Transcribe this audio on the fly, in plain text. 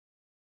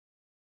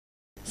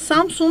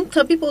Samsun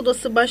Tabip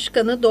Odası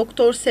Başkanı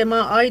Doktor Sema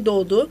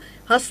Aydoğdu,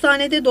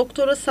 hastanede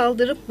doktora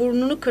saldırıp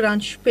burnunu kıran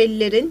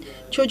şüphelilerin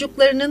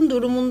çocuklarının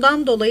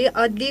durumundan dolayı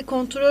adli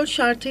kontrol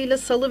şartıyla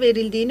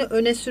salıverildiğini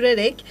öne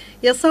sürerek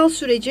yasal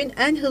sürecin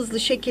en hızlı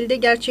şekilde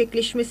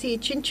gerçekleşmesi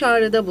için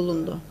çağrıda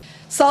bulundu.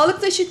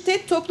 Sağlıkta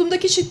şiddet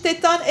toplumdaki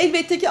şiddetten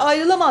elbette ki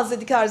ayrılamaz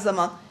dedik her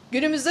zaman.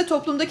 Günümüzde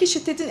toplumdaki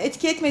şiddetin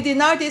etki etmediği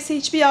neredeyse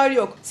hiçbir yer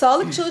yok.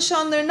 Sağlık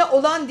çalışanlarına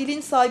olan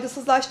dilin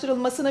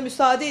saygısızlaştırılmasına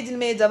müsaade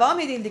edilmeye devam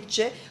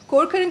edildikçe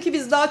korkarım ki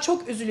biz daha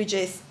çok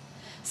üzüleceğiz.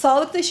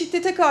 Sağlıkta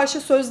şiddete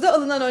karşı sözde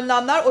alınan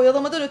önlemler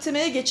oyalamadan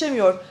ötemeye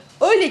geçemiyor.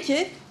 Öyle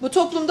ki bu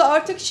toplumda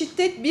artık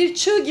şiddet bir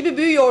çığ gibi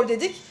büyüyor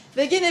dedik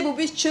ve gene bu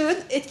bir çığın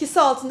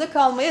etkisi altında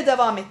kalmaya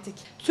devam ettik.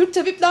 Türk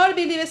Tabipler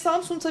Birliği ve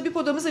Samsun Tabip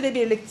Odamız ile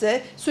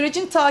birlikte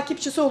sürecin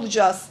takipçisi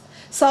olacağız.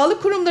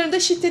 Sağlık kurumlarında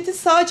şiddetin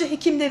sadece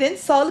hekimlerin,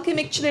 sağlık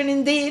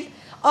emekçilerinin değil,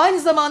 aynı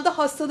zamanda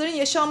hastaların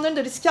yaşamlarını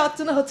da riske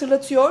attığını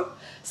hatırlatıyor.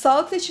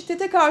 Sağlıkta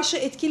şiddete karşı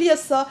etkili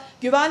yasa,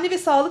 güvenli ve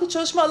sağlıklı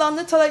çalışma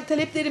alanları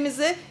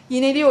taleplerimizi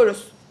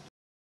yineliyoruz.